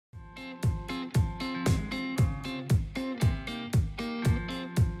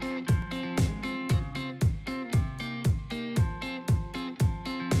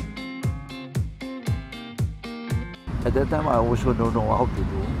At that time, I also don't know how to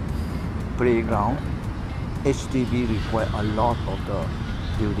do playground. HDB require a lot of the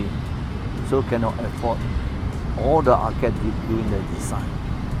building, so cannot afford all the architect doing the design.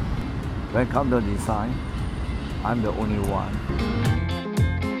 When come to design, I'm the only one.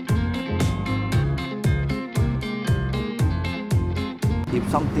 If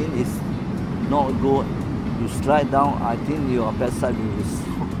something is not good, you slide down, I think your backside will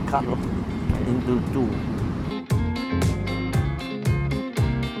cut off into two.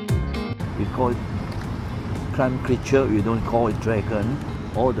 We call it crime creature, we don't call it dragon.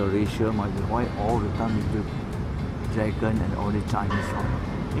 All the ratio might be white all the time we do dragon and all the Chinese one.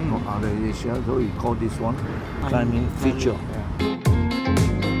 No other ratio, so we call this one climbing feature. Yeah.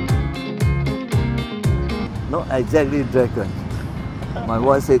 Not exactly dragon. My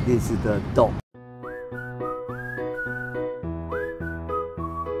wife said this is the dog.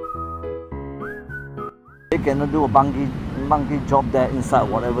 They cannot do a monkey job there inside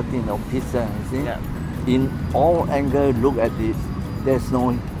whatever thing or piece there, you see? Yeah. In all angles, look at this. There's no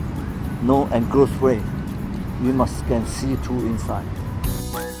enclosed way. You can see through inside.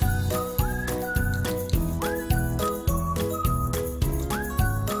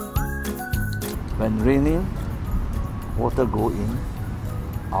 When raining, water go in,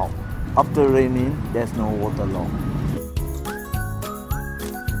 out. After raining, there's no water law.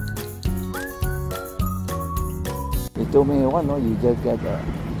 He told me, why not you just get a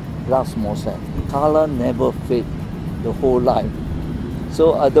glass mosaic? Color never fade the whole life.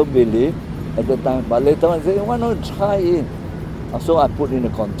 So I don't believe at the time, but later on I said, why not try it? So I put in the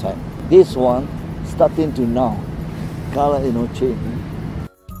contact. This one, starting to now, color change.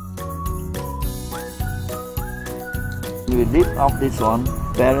 We lift up this one,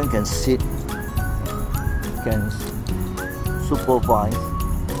 parents can sit, can supervise,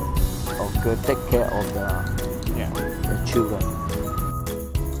 or take care of the children.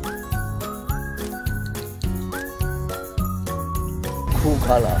 Cool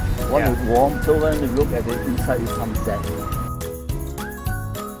color, one is warm, so when you look at it, inside is some depth.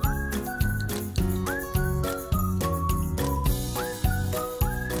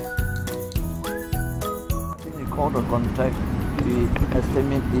 All the contract, we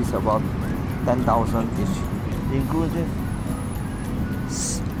estimate is about 10,000 each, including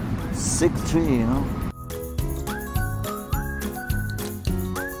 6 trees,